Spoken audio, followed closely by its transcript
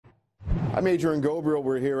I'm Adrian Ghobrial.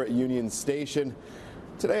 We're here at Union Station.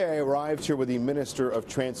 Today I arrived here with the Minister of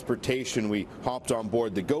Transportation. We hopped on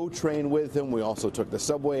board the GO train with him. We also took the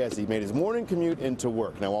subway as he made his morning commute into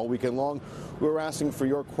work. Now, all weekend long, we were asking for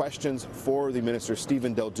your questions for the Minister,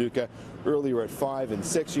 Steven Del Duca. Earlier at 5 and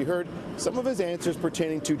 6, you heard some of his answers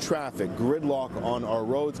pertaining to traffic, gridlock on our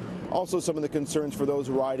roads, also some of the concerns for those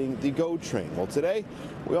riding the GO train. Well, today,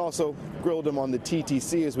 we also grilled him on the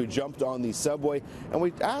TTC as we jumped on the subway, and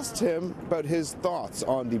we asked him about his thoughts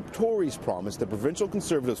on the Tories' promise, the provincial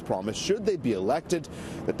Conservatives' promise, should they be elected,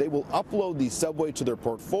 that they will upload the subway to their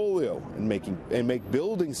portfolio and make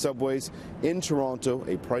building subways in Toronto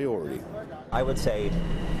a priority. I would say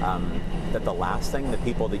that the last thing the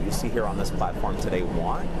people that you see here on this platform today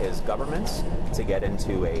want is governments to get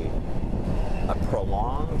into a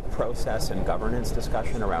prolonged process and governance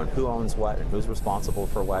discussion around who owns what and who's responsible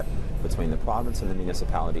for what between the province and the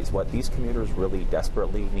municipalities. What these commuters really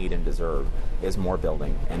desperately need and deserve is more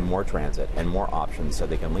building and more transit and more options so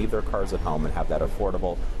they can leave their cars at home and have that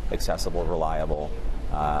affordable, accessible, reliable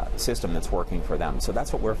system that's working for them. So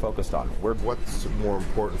that's what we're focused on. What's more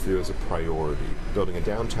important for you as a priority? Building a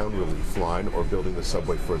downtown relief line or building the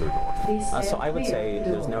subway further north? So I would say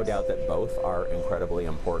there's no doubt that both are incredibly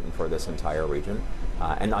important for this entire region.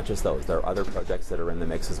 And not just those. There are other projects that are in the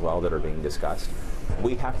mix as well that are being discussed.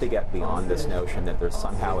 We have to get beyond this notion that there's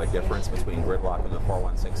somehow a difference between gridlock and the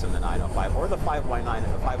 416 and the 905 or the 519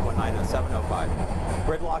 and the 519 and the 705.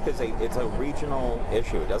 Gridlock is a regional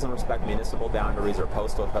issue. It doesn't respect municipal boundaries or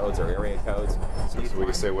postal codes or area codes. So we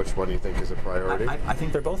can say which one you think is a priority? I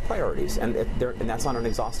think they're both priorities, and that's not an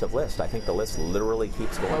exhaustive list. I think the list literally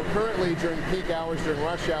keeps going. Well, currently during peak hours, during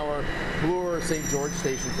rush hour, Bloor St. George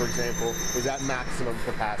Station, for example, is at maximum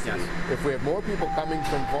capacity. Yes. If we have more people coming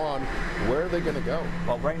from Vaughan, where are they going to go?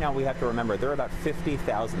 Well, right now we have to remember there are about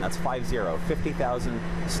 50,000, that's 50,000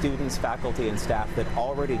 students, faculty, and staff that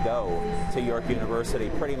already go to York University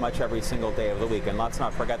pretty much every single day of the week. And let's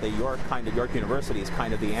not forget that York University is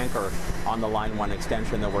kind of the anchor on the Line 1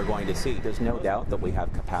 extension that we're going to see. There's no doubt that we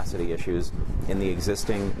have capacity issues in the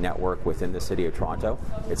existing network within the City of Toronto.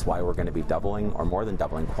 It's why we're going to be doubling, or more than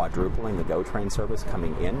doubling, quadrupling the GO train service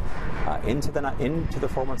coming into the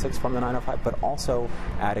 416 from the 905, but also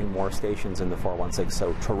adding more stations in the 416.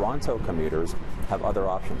 So Toronto commuters have other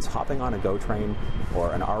options. Hopping on a GO train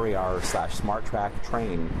or an RER/Smart Track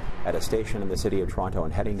train at a station in the City of Toronto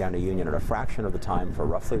and heading down to Union at a fraction of the time for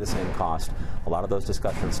roughly the same cost. A lot of those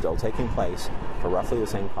discussions still taking place for roughly the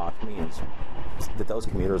same cost means that those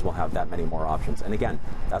commuters will have that many more options. And again,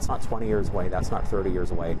 that's not 20 years away, that's not 30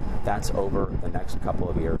 years away, that's over the next couple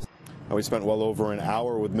of years. And we spent well over an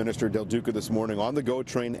hour with Minister Del Duca this morning on the GO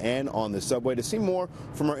train and on the subway. To see more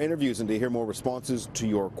from our interviews and to hear more responses to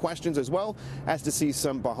your questions, as well as to see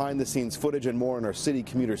some behind-the-scenes footage and more in our City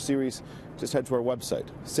Commuter series, just head to our website,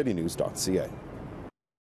 citynews.ca.